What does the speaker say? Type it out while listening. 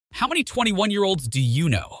how many 21-year-olds do you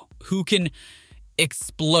know who can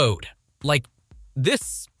explode like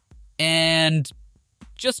this? And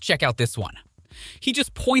just check out this one. He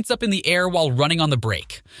just points up in the air while running on the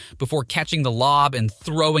break, before catching the lob and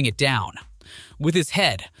throwing it down, with his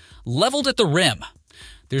head leveled at the rim.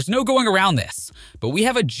 There's no going around this, but we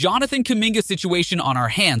have a Jonathan Kuminga situation on our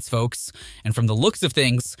hands, folks. And from the looks of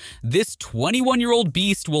things, this 21-year-old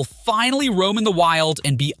beast will finally roam in the wild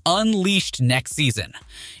and be unleashed next season.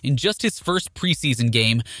 In just his first preseason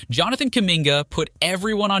game, Jonathan Kuminga put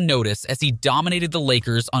everyone on notice as he dominated the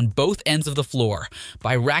Lakers on both ends of the floor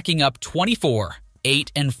by racking up 24,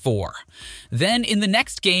 8, and 4. Then in the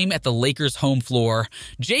next game at the Lakers' home floor,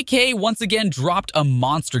 JK once again dropped a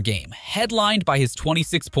monster game, headlined by his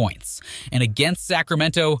 26 points. And against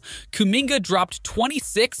Sacramento, Kuminga dropped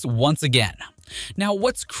 26 once again. Now,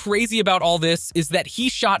 what's crazy about all this is that he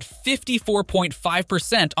shot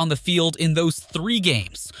 54.5% on the field in those 3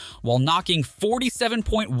 games, while knocking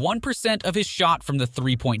 47.1% of his shot from the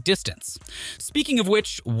three-point distance. Speaking of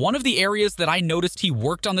which, one of the areas that I noticed he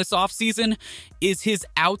worked on this offseason is his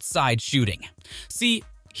outside shooting. See,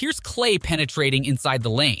 here's Clay penetrating inside the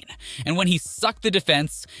lane, and when he sucked the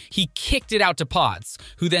defense, he kicked it out to Pods,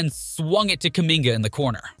 who then swung it to Kuminga in the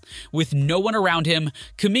corner. With no one around him,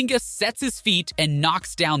 Kuminga sets his feet and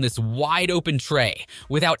knocks down this wide-open tray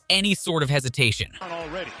without any sort of hesitation.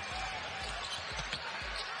 Already.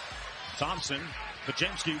 Thompson,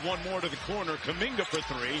 Pajemski, one more to the corner, Kuminga for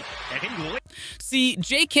 3, and he... See,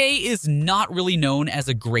 JK is not really known as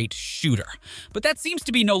a great shooter, but that seems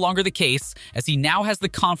to be no longer the case, as he now has the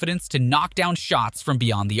confidence to knock down shots from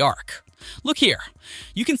beyond the arc. Look here.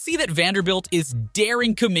 You can see that Vanderbilt is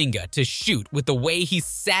daring Kuminga to shoot with the way he's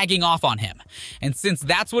sagging off on him. And since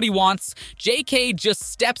that's what he wants, JK just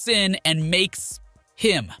steps in and makes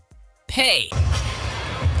him pay.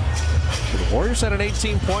 The Warriors had an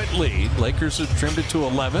 18-point lead. Lakers have trimmed it to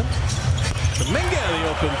 11. Kuminga the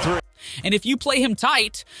open 3. And if you play him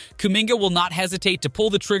tight, Kuminga will not hesitate to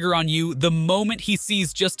pull the trigger on you the moment he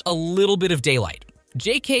sees just a little bit of daylight.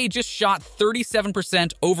 JK just shot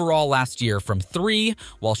 37% overall last year from 3,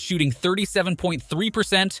 while shooting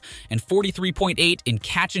 37.3% and 43.8% in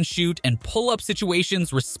catch and shoot and pull-up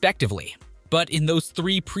situations respectively. But in those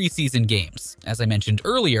 3 preseason games, as I mentioned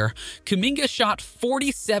earlier, Kuminga shot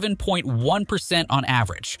 47.1% on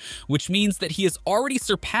average, which means that he has already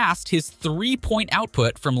surpassed his 3-point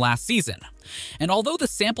output from last season. And although the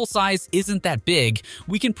sample size isn't that big,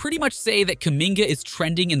 we can pretty much say that Kuminga is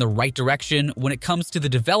trending in the right direction when it comes to the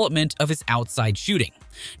development of his outside shooting.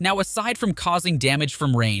 Now, aside from causing damage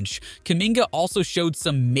from range, Kuminga also showed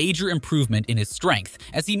some major improvement in his strength,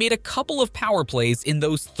 as he made a couple of power plays in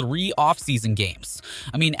those 3 offseason games.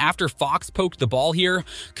 I mean, after Fox poked the ball here,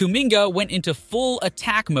 Kuminga went into full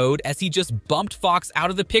attack mode as he just bumped Fox out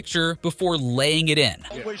of the picture before laying it in.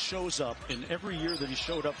 Always shows up in every year that he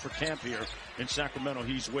showed up for camp here in Sacramento.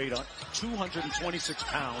 He's weighed 226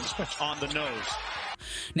 pounds on the nose.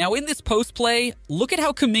 Now in this post play, look at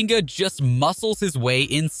how Kuminga just muscles his way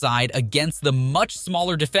inside against the much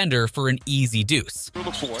smaller defender for an easy deuce. Through the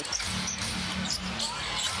 4th.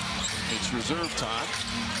 It's reserve time.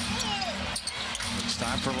 It's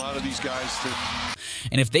time for a lot of these guys to...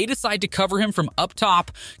 And if they decide to cover him from up top,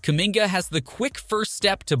 Kuminga has the quick first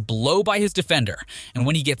step to blow by his defender. And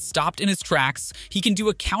when he gets stopped in his tracks, he can do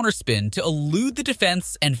a counterspin to elude the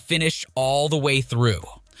defense and finish all the way through.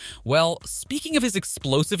 Well, speaking of his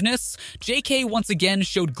explosiveness, JK once again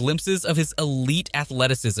showed glimpses of his elite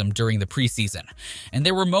athleticism during the preseason. And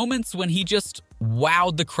there were moments when he just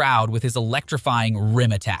wowed the crowd with his electrifying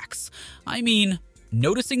rim attacks. I mean,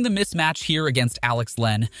 noticing the mismatch here against Alex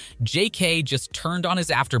Len, JK just turned on his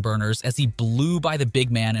afterburners as he blew by the big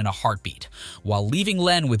man in a heartbeat, while leaving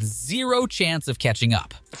Len with zero chance of catching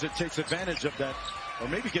up. As it takes advantage of that, or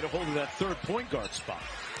maybe get a hold of that 3rd point guard spot.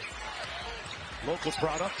 Local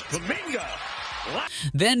product, Kuminga.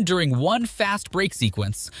 Then, during one fast break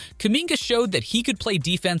sequence, Kuminga showed that he could play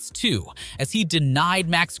defense too, as he denied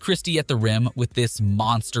Max Christie at the rim with this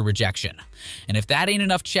monster rejection. And if that ain't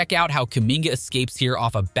enough, check out how Kuminga escapes here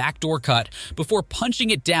off a backdoor cut before punching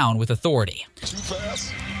it down with authority. Too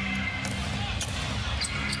fast.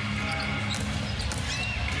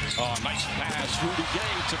 Oh, nice pass, Rudy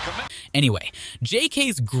Gay to Kuminga. Anyway,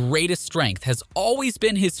 JK's greatest strength has always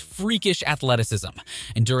been his freakish athleticism,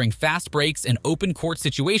 and during fast breaks and open court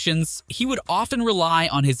situations, he would often rely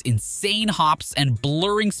on his insane hops and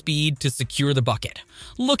blurring speed to secure the bucket.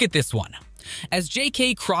 Look at this one. As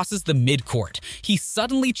JK crosses the midcourt, he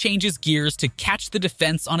suddenly changes gears to catch the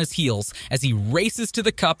defense on his heels as he races to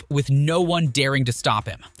the cup with no one daring to stop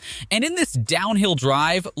him. And in this downhill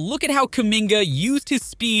drive, look at how Kuminga used his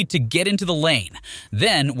speed to get into the lane.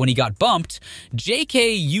 Then, when he got bumped,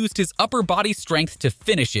 JK used his upper body strength to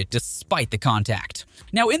finish it despite the contact.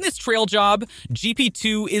 Now, in this trail job,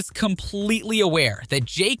 GP2 is completely aware that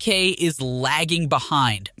JK is lagging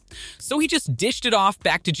behind. So he just dished it off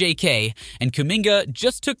back to JK, and Kuminga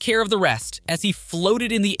just took care of the rest as he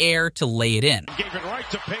floated in the air to lay it in. Gave it right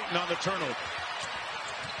to Payton on the turnover.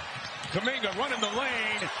 Kuminga running the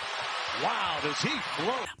lane. Wow, does he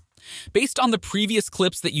float? Based on the previous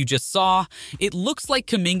clips that you just saw, it looks like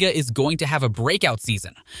Kuminga is going to have a breakout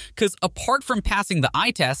season, because apart from passing the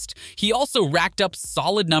eye test, he also racked up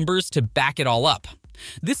solid numbers to back it all up.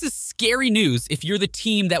 This is scary news if you're the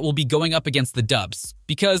team that will be going up against the Dubs,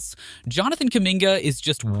 because Jonathan Kuminga is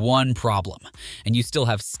just one problem, and you still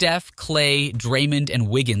have Steph, Clay, Draymond, and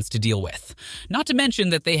Wiggins to deal with. Not to mention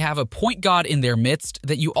that they have a point guard in their midst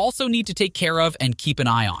that you also need to take care of and keep an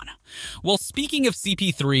eye on. Well, speaking of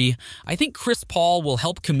CP3, I think Chris Paul will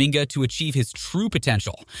help Kuminga to achieve his true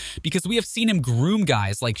potential, because we have seen him groom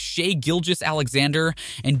guys like Shai Gilgeous-Alexander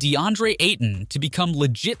and DeAndre Ayton to become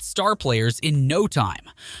legit star players in no time.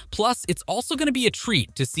 Plus, it's also going to be a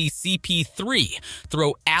treat to see CP3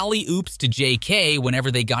 throw alley-oops to JK whenever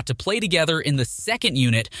they got to play together in the second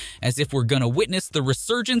unit, as if we're going to witness the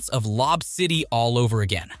resurgence of Lob City all over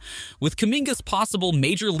again. With Kuminga's possible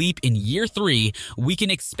major leap in year 3, we can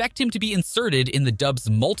expect him to be inserted in the Dubs'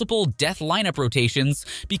 multiple death lineup rotations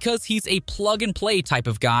because he's a plug-and-play type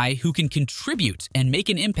of guy who can contribute and make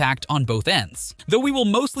an impact on both ends. Though we will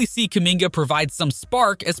mostly see Kuminga provide some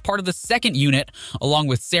spark as part of the second unit, along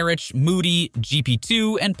with Saric, Moody,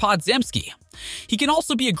 GP2, and Podziemski. He can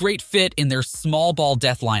also be a great fit in their small ball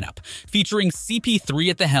death lineup, featuring CP3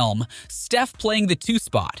 at the helm, Steph playing the 2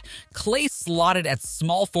 spot, Clay slotted at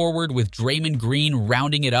small forward with Draymond Green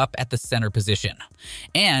rounding it up at the center position.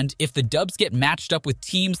 And if the Dubs get matched up with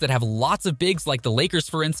teams that have lots of bigs like the Lakers,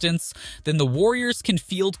 for instance, then the Warriors can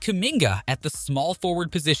field Kuminga at the small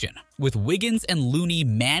forward position, with Wiggins and Looney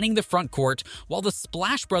manning the front court while the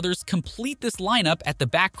Splash Brothers complete this lineup at the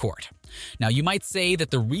backcourt. Now, you might say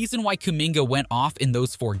that the reason why Kuminga went off in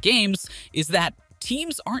those 4 games is that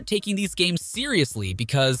teams aren't taking these games seriously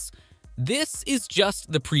because this is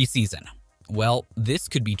just the preseason. Well, this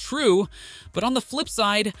could be true, but on the flip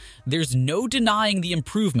side, there's no denying the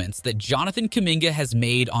improvements that Jonathan Kuminga has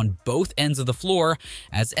made on both ends of the floor,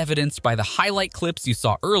 as evidenced by the highlight clips you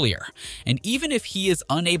saw earlier, and even if he is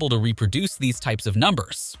unable to reproduce these types of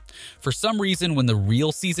numbers. For some reason, when the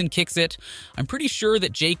real season kicks it, I'm pretty sure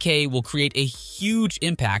that JK will create a huge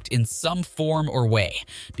impact in some form or way,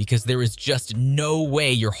 because there is just no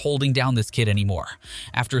way you're holding down this kid anymore,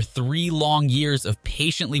 after 3 long years of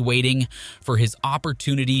patiently waiting for his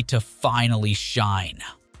opportunity to finally shine.